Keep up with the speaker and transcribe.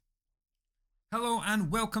Hello and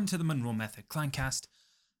welcome to the Monroe Method Clancast.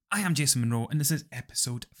 I am Jason Monroe and this is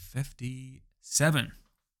episode 57.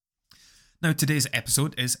 Now today's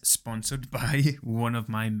episode is sponsored by one of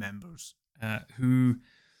my members who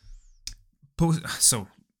So,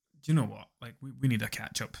 do you know what? We need a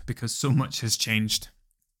catch up because so much has changed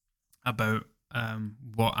about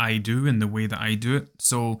what I do and the way that I do it.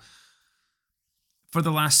 So, for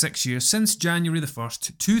the last 6 years, since January the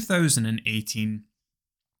 1st, 2018,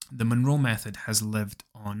 the Monroe Method has lived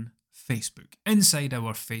on Facebook, inside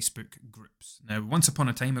our Facebook groups. Now, once upon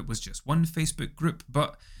a time, it was just one Facebook group,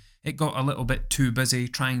 but it got a little bit too busy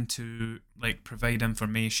trying to provide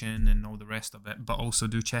information and all the rest of it, but also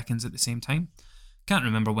do check-ins at the same time. Can't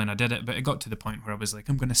remember when I did it, but it got to the point where I was like,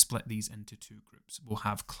 I'm going to split these into two groups. We'll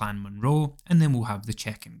have Clan Monroe, and then we'll have the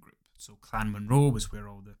check-in group. So Clan Monroe was where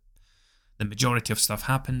all the majority of stuff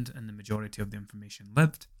happened, and the majority of the information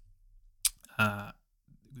lived.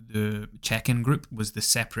 The check-in group was the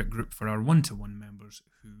separate group for our one-to-one members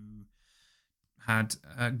who had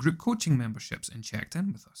group coaching memberships and checked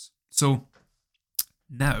in with us. So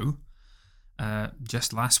now,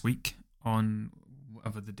 just last week on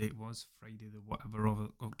whatever the date was, Friday the whatever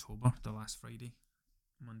of October, the last Friday,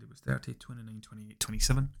 Monday was 30, 29, 28,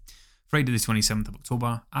 27, Friday the 27th of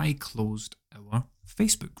October, I closed our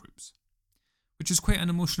Facebook groups, which is quite an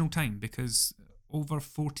emotional time because over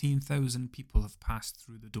 14,000 people have passed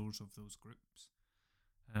through the doors of those groups.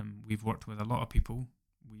 We've worked with a lot of people.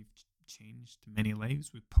 We've changed many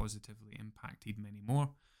lives. We've positively impacted many more.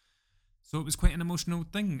 So it was quite an emotional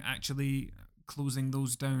thing, actually, closing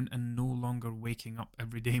those down and no longer waking up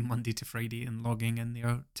every day, Monday to Friday, and logging in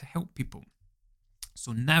there to help people.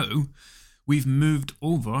 So now we've moved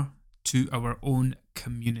over to our own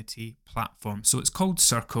community platform. So it's called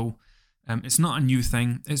Circle. It's not a new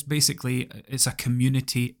thing. It's a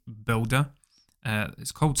community builder.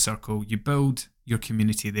 It's called Circle. You build your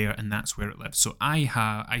community there, and that's where it lives. So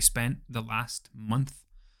I spent the last month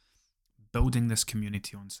building this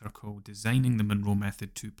community on Circle, designing the Monroe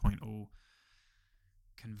Method 2.0,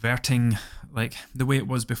 converting the way it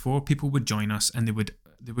was before. People would join us, and they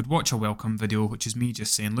would watch a welcome video, which is me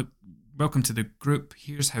just saying, "Look, welcome to the group.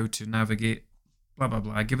 Here's how to navigate." Blah blah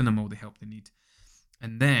blah. Giving them all the help they need.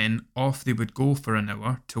 And then off they would go for an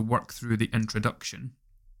hour to work through the introduction.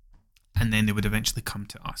 And then they would eventually come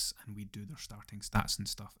to us and we'd do their starting stats and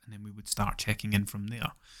stuff. And then we would start checking in from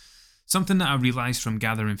there. Something that I realised from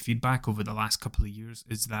gathering feedback over the last couple of years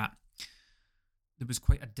is that there was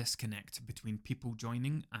quite a disconnect between people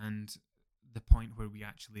joining and the point where we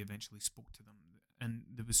actually eventually spoke to them. And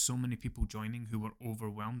there was so many people joining who were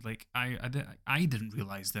overwhelmed. I didn't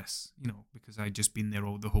realise this, because I'd just been there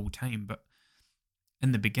all the whole time. But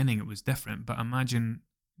in the beginning, it was different, but imagine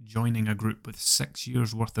joining a group with 6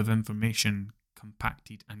 years' worth of information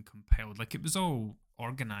compacted and compiled. It was all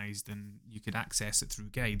organised and you could access it through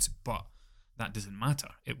guides, but that doesn't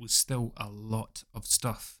matter. It was still a lot of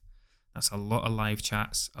stuff. That's a lot of live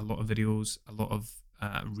chats, a lot of videos, a lot of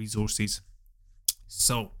resources.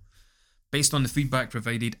 So, based on the feedback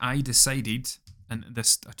provided, I decided, and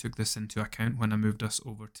I took this into account when I moved us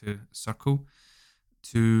over to Circle,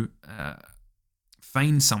 to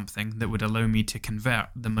find something that would allow me to convert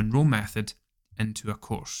the Monroe Method into a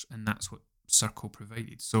course, and that's what Circle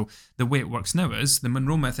provided. So the way it works now is the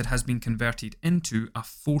Monroe Method has been converted into a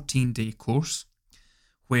 14-day course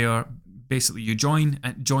where basically you join,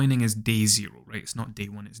 and joining is day 0, right? It's not day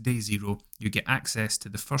 1, it's day 0. You get access to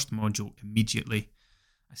the first module immediately.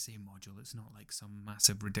 I say module, it's not like some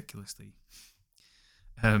massive, ridiculously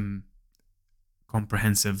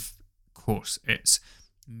comprehensive course. It's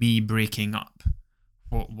me breaking up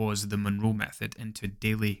what was the Monroe Method into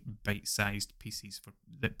daily bite-sized pieces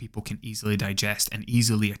that people can easily digest and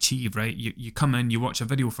easily achieve, right? You come in, you watch a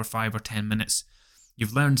video for 5 or 10 minutes,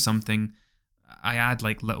 you've learned something. I add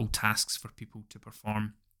little tasks for people to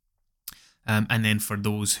perform. And then for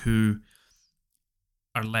those who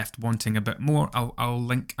are left wanting a bit more, I'll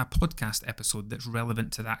link a podcast episode that's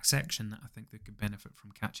relevant to that section that I think they could benefit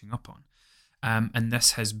from catching up on. And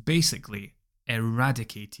this has basically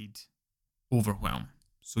eradicated overwhelm.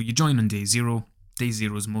 So you join on day 0. Day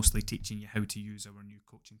 0 is mostly teaching you how to use our new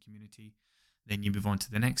coaching community. Then you move on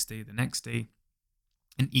to the next day.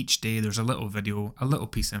 And each day there's a little video, a little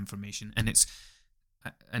piece of information,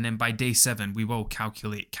 and then by day 7 we will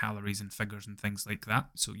calculate calories and figures and things like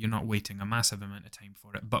that. So you're not waiting a massive amount of time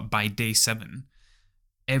for it. But by day 7,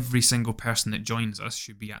 every single person that joins us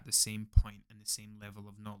should be at the same point and the same level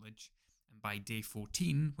of knowledge. And by day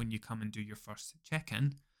 14, when you come and do your first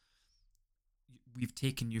check-in, we've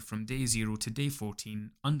taken you from day 0 to day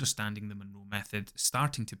 14, understanding the Monroe method,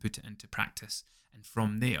 starting to put it into practice, and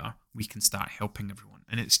from there we can start helping everyone.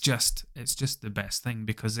 And it's just the best thing,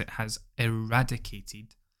 because it has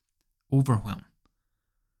eradicated overwhelm.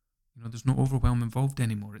 There's no overwhelm involved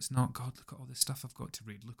anymore. It's not, God, look at all this stuff I've got to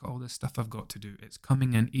read. Look at all this stuff I've got to do. It's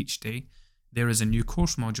coming in each day. There is a new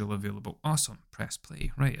course module available. Awesome. Press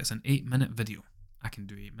play. Right, it's an 8-minute video. I can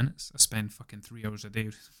do 8 minutes. I spend fucking 3 hours a day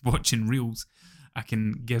watching reels. I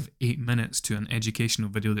can give 8 minutes to an educational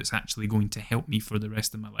video that's actually going to help me for the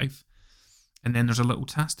rest of my life. And then there's a little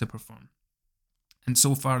task to perform. And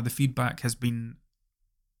so far the feedback has been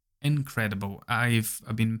incredible. I've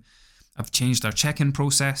changed our check-in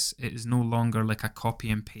process. It is no longer like a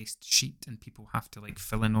copy and paste sheet and people have to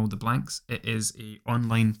fill in all the blanks. It is a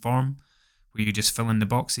online form where you just fill in the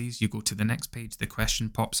boxes. You go to the next page, the question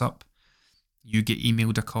pops up. You get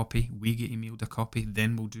emailed a copy, we get emailed a copy,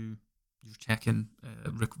 then we'll do your check-in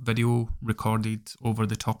video recorded over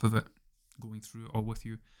the top of it, going through it all with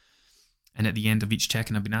you. And at the end of each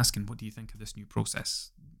check-in, I've been asking, what do you think of this new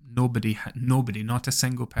process? Nobody, not a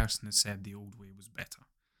single person has said the old way was better.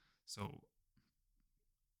 So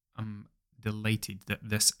I'm delighted that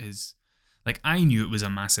this is, I knew it was a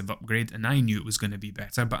massive upgrade and I knew it was going to be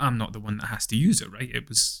better, but I'm not the one that has to use it, right? It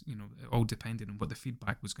was, it all depended on what the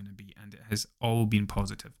feedback was going to be, and it has all been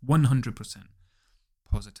positive, 100%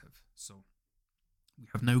 positive. So we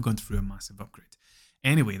have now gone through a massive upgrade.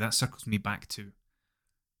 Anyway, that circles me back to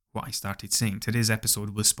what I started saying. Today's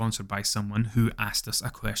episode was sponsored by someone who asked us a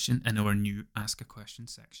question in our new Ask a Question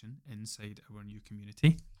section inside our new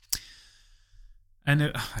community. And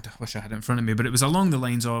I wish I had it in front of me, but it was along the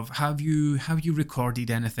lines of, have you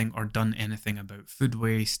recorded anything or done anything about food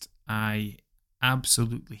waste? I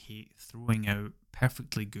absolutely hate throwing out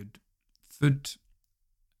perfectly good food,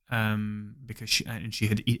 because she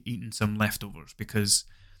had eaten some leftovers, because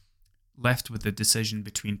left with the decision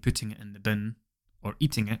between putting it in the bin or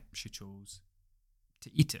eating it, she chose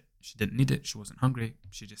to eat it. She didn't need it, she wasn't hungry,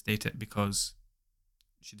 she just ate it because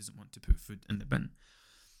she doesn't want to put food in the bin.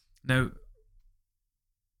 Now,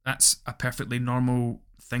 that's a perfectly normal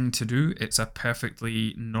thing to do. It's a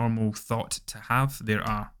perfectly normal thought to have. There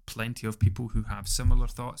are plenty of people who have similar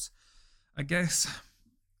thoughts. I guess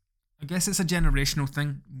it's a generational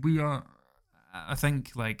thing. I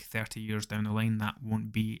think 30 years down the line, that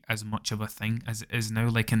won't be as much of a thing as it is now.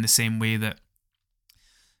 In the same way that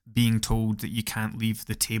being told that you can't leave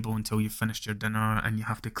the table until you've finished your dinner and you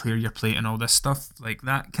have to clear your plate and all this stuff,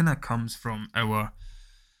 that kind of comes from our...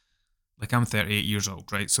 I'm 38 years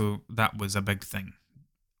old, right? So that was a big thing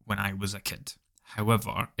when I was a kid.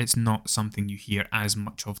 However, it's not something you hear as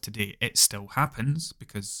much of today. It still happens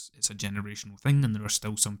because it's a generational thing, and there are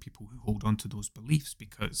still some people who hold on to those beliefs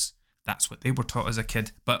because that's what they were taught as a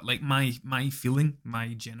kid. But my feeling,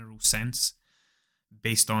 my general sense,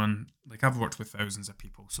 based on, I've worked with thousands of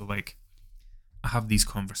people, so I have these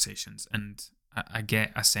conversations and I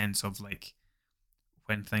get a sense of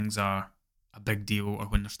when things are a big deal or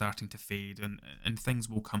when they're starting to fade, and things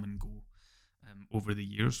will come and go over the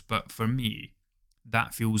years. But for me,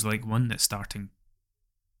 that feels like one that's starting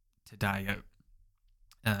to die out,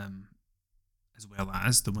 as well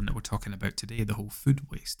as the one that we're talking about today, the whole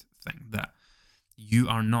food waste thing, that you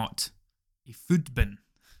are not a food bin.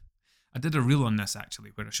 I did a reel on this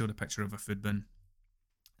actually, where I showed a picture of a food bin,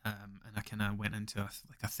 and I kind of went into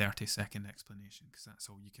a 30-second explanation, because that's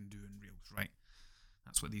all you can do in reels, right?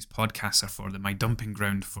 That's what these podcasts are for. They're my dumping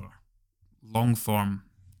ground for long-form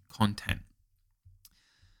content.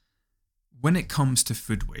 When it comes to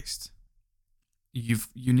food waste,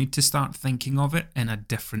 you need to start thinking of it in a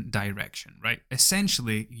different direction, right?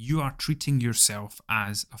 Essentially, you are treating yourself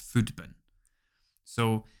as a food bin.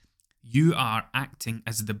 So you are acting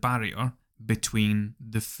as the barrier between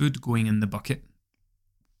the food going in the bucket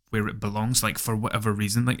where it belongs, for whatever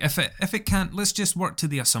reason. If it can't, let's just work to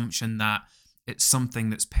the assumption that it's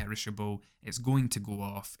something that's perishable, it's going to go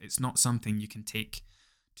off, it's not something you can take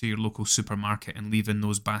to your local supermarket and leave in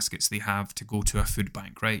those baskets they have to go to a food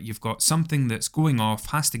bank, right? You've got something that's going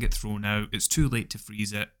off, has to get thrown out, it's too late to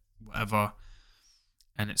freeze it, whatever,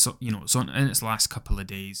 and it's on in its last couple of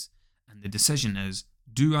days, and the decision is,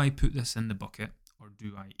 do I put this in the bucket or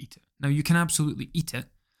do I eat it? Now, you can absolutely eat it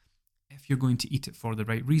if you're going to eat it for the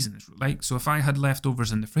right reasons, right? So if I had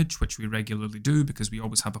leftovers in the fridge, which we regularly do because we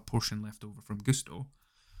always have a portion left over from Gusto,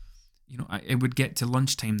 it would get to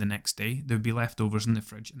lunchtime the next day, there would be leftovers in the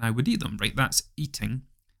fridge and I would eat them, right? That's eating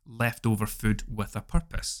leftover food with a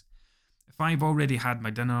purpose. If I've already had my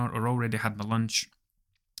dinner or already had my lunch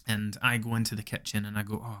and I go into the kitchen and I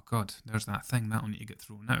go, oh God, there's that thing, that'll need to get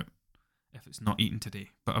thrown out if it's not eaten today,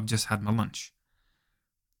 but I've just had my lunch.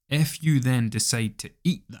 If you then decide to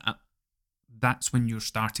eat that, that's when you're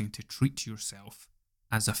starting to treat yourself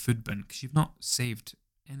as a food bin, because you've not saved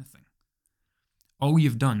anything. All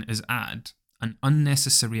you've done is add an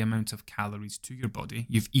unnecessary amount of calories to your body.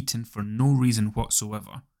 You've eaten for no reason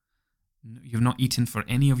whatsoever. You've not eaten for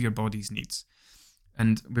any of your body's needs.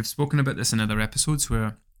 And we've spoken about this in other episodes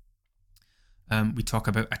where we talk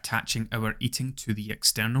about attaching our eating to the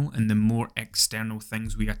external, and the more external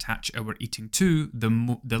things we attach our eating to,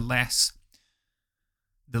 the less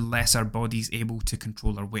our body's able to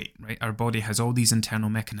control our weight, right? Our body has all these internal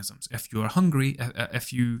mechanisms. If you are hungry,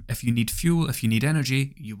 if you need fuel, if you need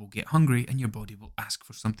energy, you will get hungry and your body will ask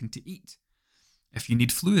for something to eat. If you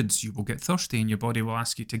need fluids, you will get thirsty and your body will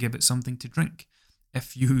ask you to give it something to drink.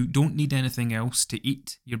 If you don't need anything else to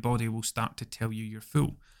eat, your body will start to tell you you're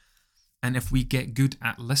full. And if we get good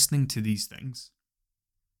at listening to these things,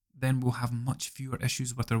 then we'll have much fewer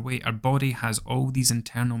issues with our weight. Our body has all these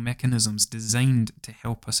internal mechanisms designed to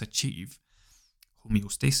help us achieve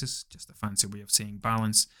homeostasis, just a fancy way of saying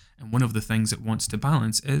balance. And one of the things it wants to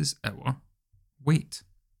balance is our weight.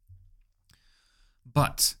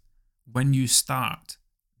 But when you start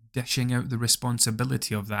dishing out the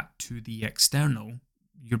responsibility of that to the external,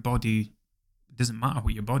 your body, it doesn't matter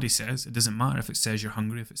what your body says. It doesn't matter if it says you're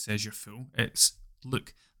hungry, if it says you're full. It's,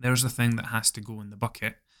 look, there's a thing that has to go in the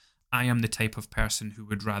bucket. I am the type of person who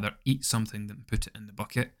would rather eat something than put it in the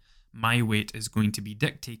bucket. My weight is going to be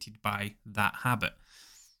dictated by that habit.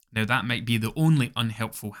 Now, that might be the only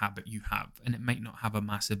unhelpful habit you have, and it might not have a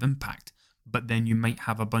massive impact, but then you might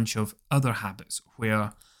have a bunch of other habits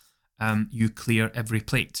where you clear every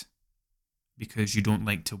plate because you don't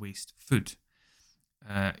like to waste food.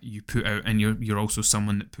 You put out, and you're also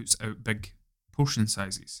someone that puts out big portion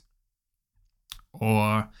sizes.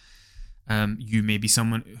 Or you may be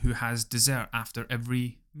someone who has dessert after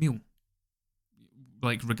every meal.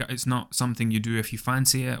 Like, it's not something you do if you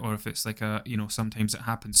fancy it, or if it's like sometimes it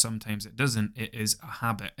happens, sometimes it doesn't. It is a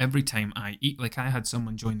habit. Every time I eat, like I had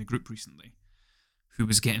someone join the group recently who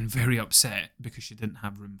was getting very upset because she didn't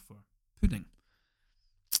have room for pudding.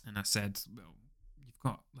 And I said, well, you've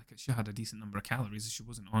got, like, she had a decent number of calories. She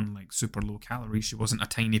wasn't on like super low calories. She wasn't a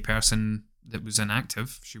tiny person that was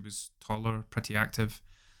inactive. She was taller, pretty active.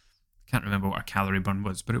 Can't remember what her calorie burn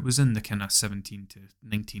was, but it was in the kind of 17 to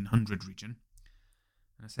 1900 region.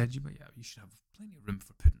 And I said, but yeah, you should have plenty of room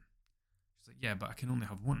for pudding. She's like, yeah, but I can only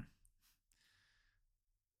have one.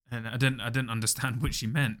 And I didn't understand what she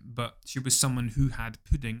meant, but she was someone who had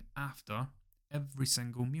pudding after every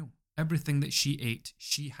single meal. Everything that she ate,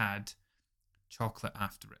 she had chocolate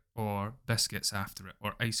after it, or biscuits after it,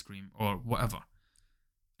 or ice cream, or whatever.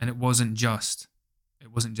 And it wasn't just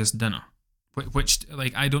dinner. Which,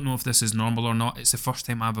 like, I don't know if this is normal or not. It's the first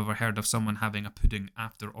time I've ever heard of someone having a pudding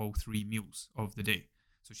after all 3 meals of the day.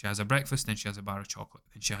 So she has a breakfast, then she has a bar of chocolate.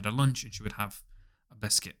 Then she had a lunch, and she would have a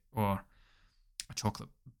biscuit or a chocolate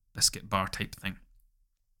biscuit bar type thing.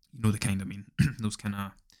 You know the kind I mean. Those kind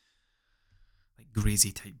of like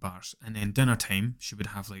grazy type bars. And then dinner time, she would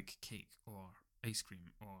have like cake or ice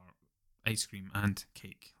cream and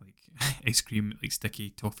cake. Like ice cream, like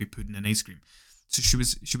sticky toffee pudding and ice cream. So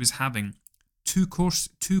she was having two course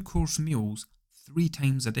meals 3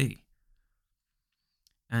 times a day.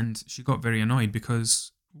 And she got very annoyed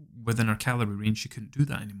because within her calorie range, she couldn't do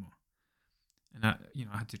that anymore. And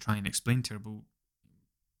I had to try and explain to her, well,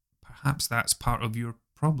 perhaps that's part of your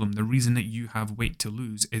problem. The reason that you have weight to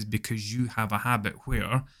lose is because you have a habit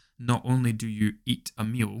where not only do you eat a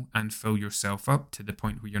meal and fill yourself up to the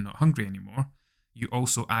point where you're not hungry anymore, you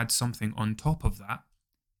also add something on top of that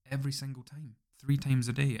every single time, 3 times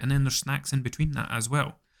a day. And then there's snacks in between that as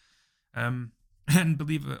well. And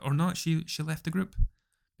believe it or not, she left the group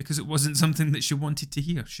because it wasn't something that she wanted to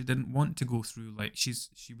hear. She didn't want to go through, like,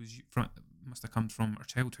 must have come from her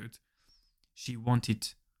childhood. She wanted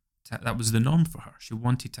to, that was the norm for her. She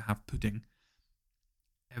wanted to have pudding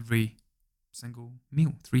every single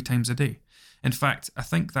meal, 3 times a day. In fact, I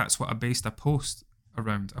think that's what I based a post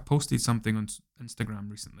around. I posted something on Instagram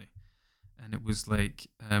recently, and it was like,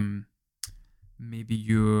 maybe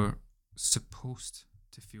you're supposed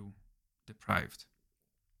to feel deprived.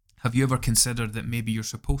 Have you ever considered that maybe you're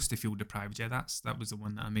supposed to feel deprived? Yeah, that was the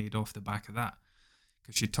one that I made off the back of that,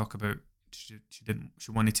 because she'd talk about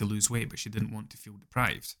she wanted to lose weight, but she didn't want to feel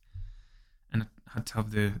deprived. And I had to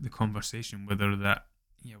have the conversation with her that,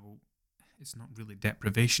 yeah, well, it's not really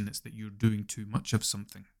deprivation, it's that you're doing too much of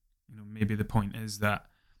something. Maybe the point is that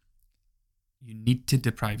you need to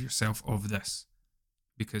deprive yourself of this,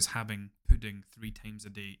 because having pudding 3 times a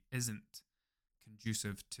day isn't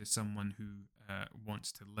conducive to someone who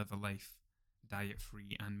wants to live a life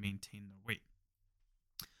diet-free and maintain their weight.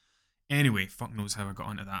 Anyway, fuck knows how I got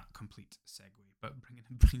onto that complete segue. But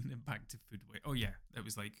bringing it back to food weight. Oh yeah, it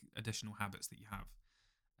was like additional habits that you have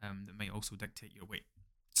that might also dictate your weight.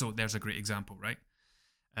 So there's a great example, right?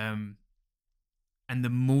 And the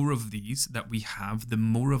more of these that we have, the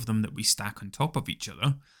more of them that we stack on top of each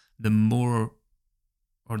other, the more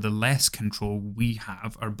or the less control we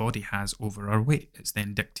have, our body has over our weight. It's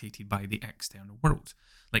then dictated by the external world.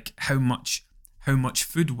 Like how much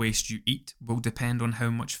food waste you eat will depend on how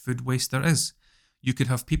much food waste there is. You could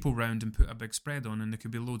have people round and put a big spread on and there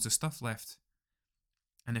could be loads of stuff left.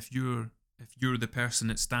 And if you're the person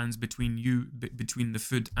that stands between the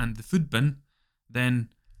food and the food bin, then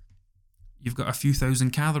you've got a few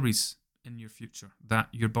thousand calories in your future that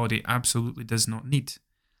your body absolutely does not need.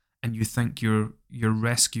 And you think you're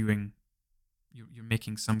rescuing, you're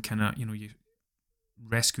making some kind of, you're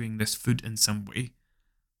rescuing this food in some way.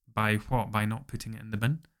 By what? By not putting it in the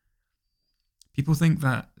bin? People think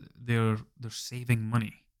that they're saving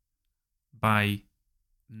money by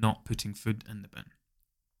not putting food in the bin.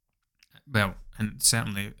 Well, and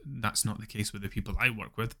certainly that's not the case with the people I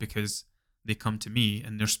work with, because they come to me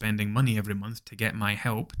and they're spending money every month to get my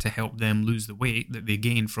help to help them lose the weight that they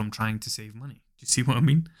gain from trying to save money. Do you see what I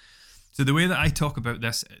mean? So the way that I talk about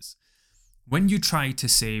this is, when you try to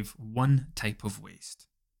save one type of waste,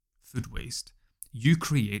 food waste, you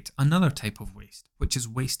create another type of waste, which is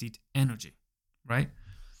wasted energy, right?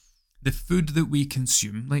 The food that we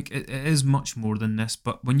consume, like it is much more than this,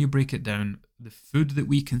 but when you break it down, the food that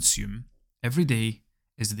we consume every day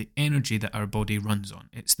is the energy that our body runs on.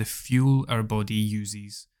 It's the fuel our body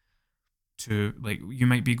uses to, like, you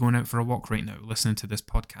might be going out for a walk right now, listening to this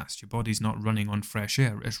podcast. Your body's not running on fresh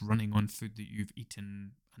air. It's running on food that you've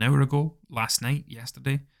eaten an hour ago, last night,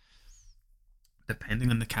 yesterday, depending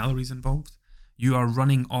on the calories involved. You are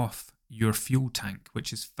running off your fuel tank,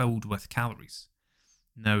 which is filled with calories.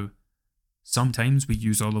 Now, sometimes we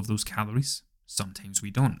use all of those calories, sometimes we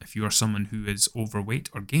don't. If you are someone who is overweight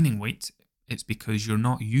or gaining weight, it's because you're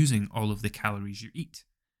not using all of the calories you eat.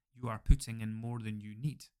 You are putting in more than you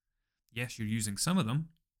need. Yes, you're using some of them,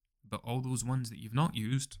 but all those ones that you've not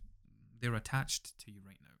used, they're attached to you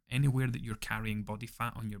right now. Anywhere that you're carrying body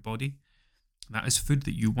fat on your body, that is food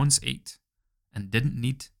that you once ate and didn't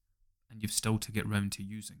need, and you've still to get round to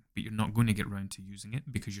using. But you're not going to get round to using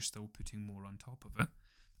it because you're still putting more on top of it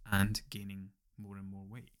and gaining more and more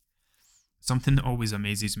weight. Something that always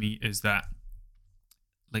amazes me is that,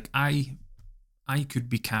 like, I could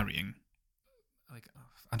be carrying, like,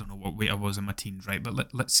 I don't know what weight I was in my teens, right?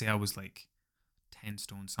 But let's say I was like 10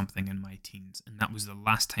 stone something in my teens, and that was the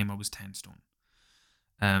last time I was 10 stone.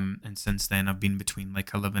 And since then I've been between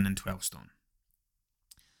like 11 and 12 stone.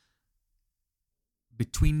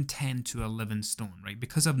 Between 10 to 11 stone, right?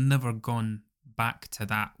 Because I've never gone back to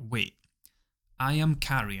that weight, I am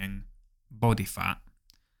carrying body fat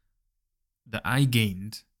that I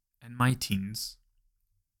gained in my teens.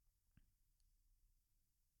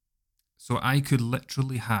 So I could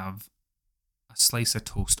literally have a slice of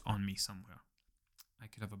toast on me somewhere. I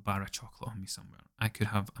could have a bar of chocolate on me somewhere. I could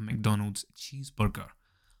have a McDonald's cheeseburger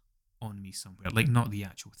on me somewhere. Like, not the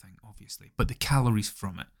actual thing, obviously, but the calories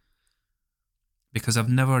from it. Because I've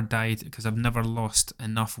never died, because I've never lost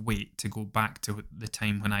enough weight to go back to the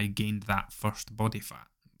time when I gained that first body fat.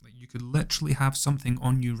 Like, you could literally have something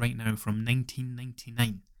on you right now from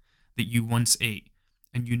 1999 that you once ate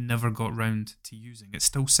and you never got round to using. It's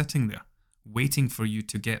still sitting there, waiting for you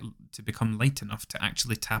to become light enough to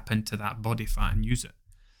actually tap into that body fat and use it,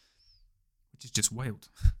 which is just wild.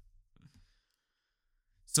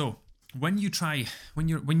 So when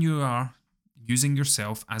you are using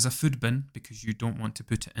yourself as a food bin because you don't want to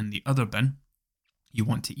put it in the other bin, you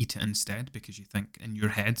want to eat it instead because you think in your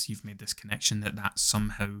head you've made this connection that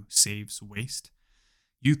somehow saves waste,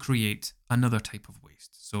 you create another type of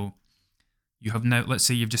waste. So you have now, let's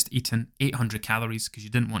say you've just eaten 800 calories because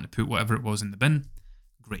you didn't want to put whatever it was in the bin.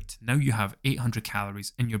 Great. Now you have 800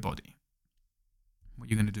 calories in your body. What are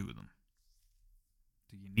you going to do with them?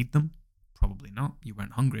 Do you need them? Probably not. You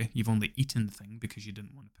weren't hungry. You've only eaten the thing because you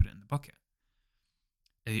didn't want to put it in the bucket.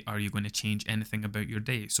 Are you going to change anything about your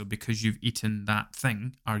day? So because you've eaten that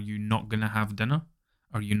thing, are you not going to have dinner?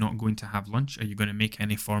 Are you not going to have lunch? Are you going to make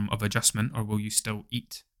any form of adjustment, or will you still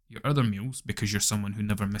eat your other meals because you're someone who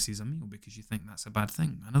never misses a meal because you think that's a bad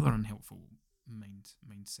thing? Another unhelpful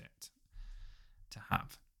mindset to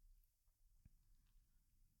have.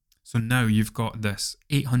 So now you've got this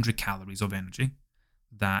 800 calories of energy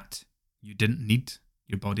that you didn't need,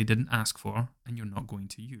 your body didn't ask for, and you're not going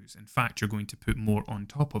to use. In fact, you're going to put more on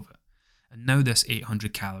top of it. And now this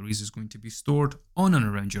 800 calories is going to be stored on and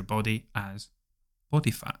around your body as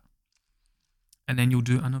body fat. And then you'll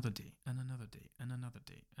do another day and another day and another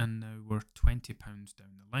day. And now we're £20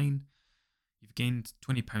 down the line. You've gained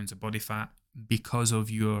 £20 of body fat because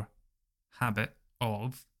of your habit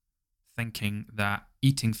of thinking that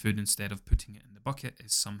eating food instead of putting it in the bucket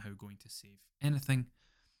is somehow going to save anything.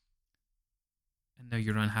 And now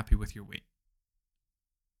you're unhappy with your weight.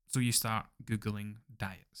 So you start Googling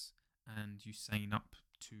diets and you sign up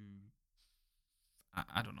to,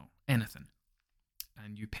 I don't know, anything.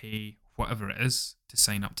 And you pay whatever it is to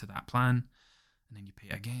sign up to that plan. And then you pay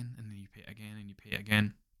it again, and then you pay it again, and you pay it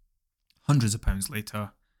again. Hundreds of pounds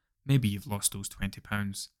later, maybe you've lost those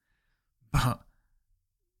 £20. But,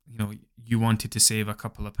 you wanted to save a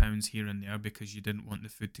couple of pounds here and there because you didn't want the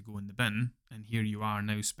food to go in the bin. And here you are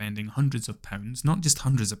now spending hundreds of pounds, not just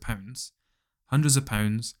hundreds of pounds, hundreds of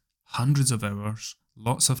pounds, hundreds of hours,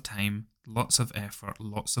 lots of time, lots of effort,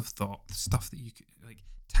 lots of thought, stuff that you could,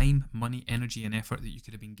 time, money, energy, and effort that you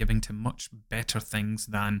could have been giving to much better things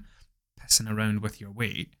than pissing around with your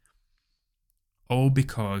weight, all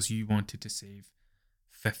because you wanted to save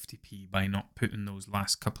 50p by not putting those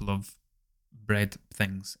last couple of bread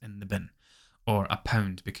things in the bin, or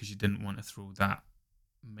 £1 because you didn't want to throw that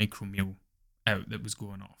micro meal out that was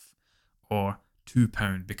going off, or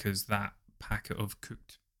 £2 because that packet of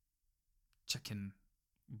cooked chicken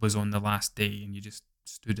was on the last day and you just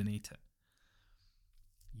stood and ate it.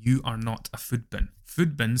 You are not a food bin.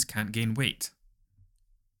 Food bins can't gain weight.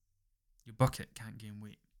 Your bucket can't gain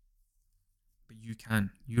weight. But you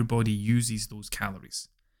can. Your body uses those calories.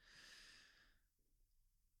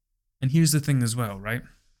 And here's the thing as well, right?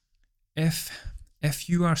 If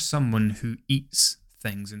you are someone who eats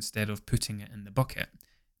things instead of putting it in the bucket,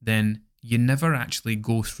 then you never actually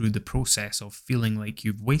go through the process of feeling like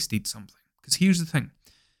you've wasted something. Because here's the thing.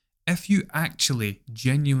 If you actually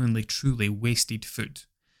genuinely, truly wasted food,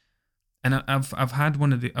 and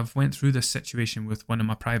I've went through this situation with one of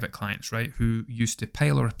my private clients, right, who used to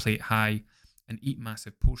pile her plate high and eat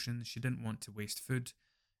massive portions. She didn't want to waste food,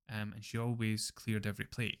 and she always cleared every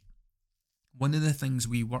plate. One of the things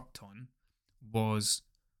we worked on was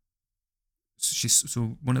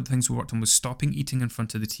stopping eating in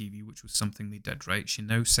front of the TV, which was something they did, right? She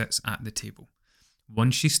now sits at the table.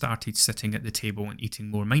 Once she started sitting at the table and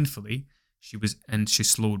eating more mindfully, she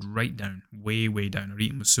slowed right down, way, way down. Her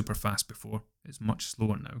eating was super fast before. It's much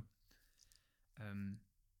slower now.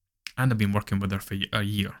 And I've been working with her for a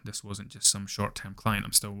year. This wasn't just some short-term client.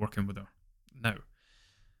 I'm still working with her now.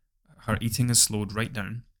 Her eating has slowed right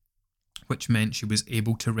down, which meant she was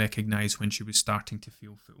able to recognise when she was starting to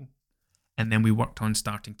feel full. And then we worked on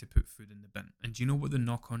starting to put food in the bin. And do you know what the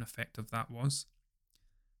knock-on effect of that was?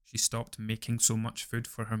 She stopped making so much food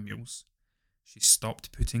for her meals. She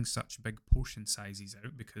stopped putting such big portion sizes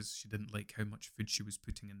out because she didn't like how much food she was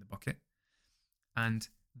putting in the bucket. And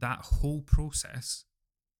that whole process,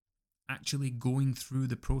 actually going through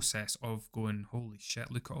the process of going, holy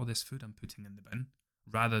shit, look at all this food I'm putting in the bin,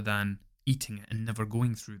 rather than eating it and never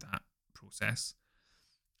going through that process,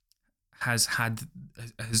 has had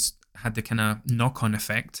the kind of knock-on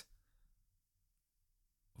effect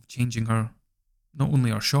of changing her, not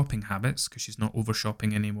only her shopping habits, because she's not over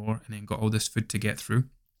shopping anymore and then got all this food to get through.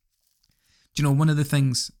 Do you know, one of the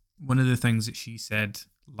things that she said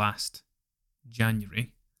last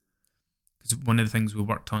January, because one of the things we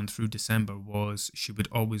worked on through December was she would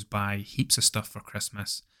always buy heaps of stuff for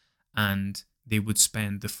Christmas and they would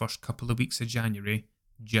spend the first couple of weeks of January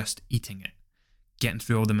just eating it. Getting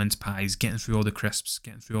through all the mince pies, getting through all the crisps,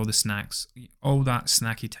 getting through all the snacks, all that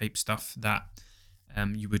snacky type stuff that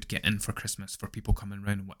you would get in for Christmas for people coming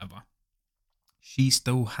around and whatever. She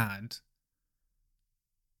still had,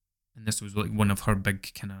 and this was like one of her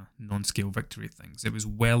big kind of non-scale victory things, it was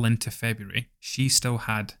well into February, she still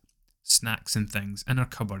had snacks and things in her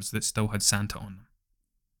cupboards that still had Santa on them.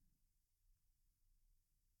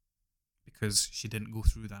 Because she didn't go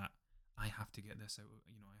through that, I have to get this out,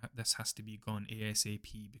 this has to be gone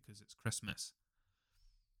ASAP because it's Christmas.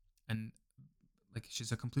 And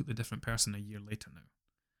she's a completely different person a year later now.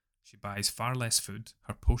 She buys far less food.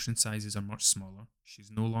 Her portion sizes are much smaller.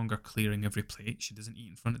 She's no longer clearing every plate. She doesn't eat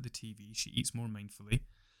in front of the TV. She eats more mindfully.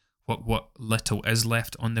 What little is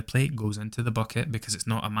left on the plate goes into the bucket because it's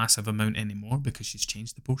not a massive amount anymore because she's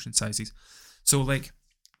changed the portion sizes. So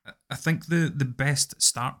I think the best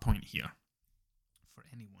start point here for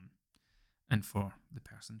anyone and for the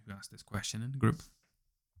person who asked this question in the group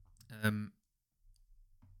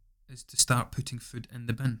is to start putting food in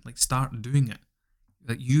the bin. Start doing it.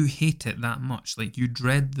 You hate it that much. You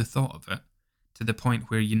dread the thought of it to the point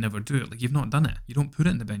where you never do it. You've not done it. You don't put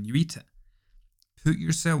it in the bin. You eat it. Put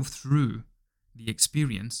yourself through the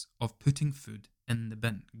experience of putting food in the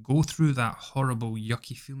bin. Go through that horrible,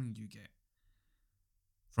 yucky feeling you get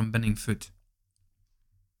from binning food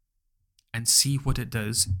and see what it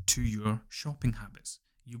does to your shopping habits.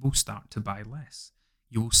 You will start to buy less.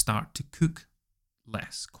 You will start to cook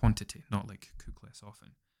less quantity, not like cook less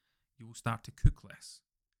often. You will start to cook less.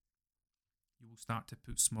 You will start to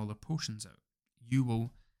put smaller portions out. You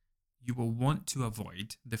will want to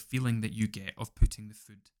avoid the feeling that you get of putting the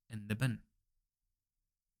food in the bin.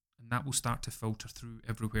 And that will start to filter through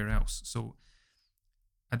everywhere else. So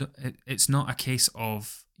it's not a case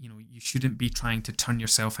of, you shouldn't be trying to turn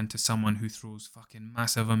yourself into someone who throws fucking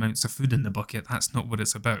massive amounts of food in the bucket. That's not what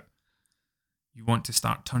it's about. You want to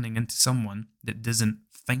start turning into someone that doesn't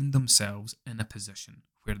find themselves in a position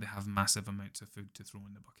where they have massive amounts of food to throw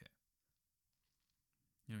in the bucket.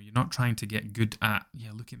 You're not trying to get good at,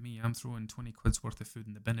 look at me, I'm throwing 20 quid's worth of food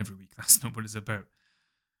in the bin every week. That's not what it's about.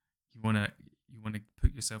 You want to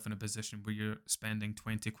put yourself in a position where you're spending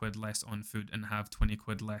 20 quid less on food and have 20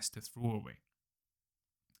 quid less to throw away.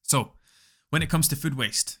 So, when it comes to food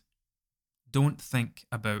waste, don't think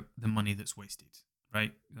about the money that's wasted,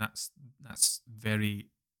 right? That's very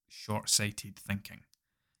short-sighted thinking.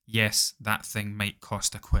 Yes, that thing might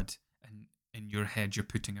cost a quid, and in your head you're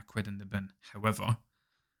putting a quid in the bin. However,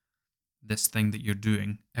 this thing that you're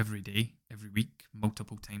doing every day, every week,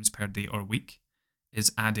 multiple times per day or week,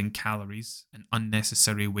 is adding calories and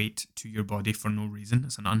unnecessary weight to your body for no reason.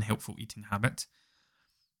 It's an unhelpful eating habit.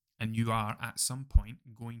 And you are, at some point,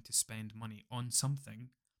 going to spend money on something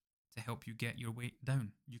to help you get your weight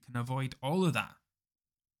down. You can avoid all of that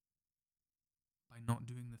by not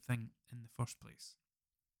doing the thing in the first place.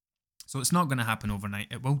 So it's not going to happen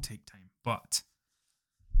overnight. It will take time. But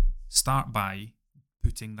start by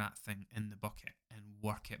putting that thing in the bucket and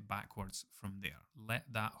work it backwards from there. Let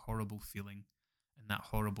that horrible feeling and that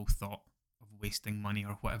horrible thought of wasting money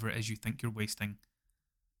or whatever it is you think you're wasting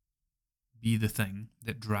be the thing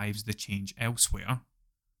that drives the change elsewhere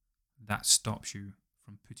that stops you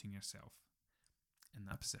from putting yourself in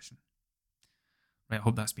that position. Right, I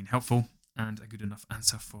hope that's been helpful and a good enough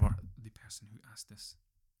answer for the person who asked this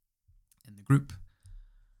in the group.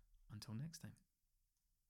 Until next time.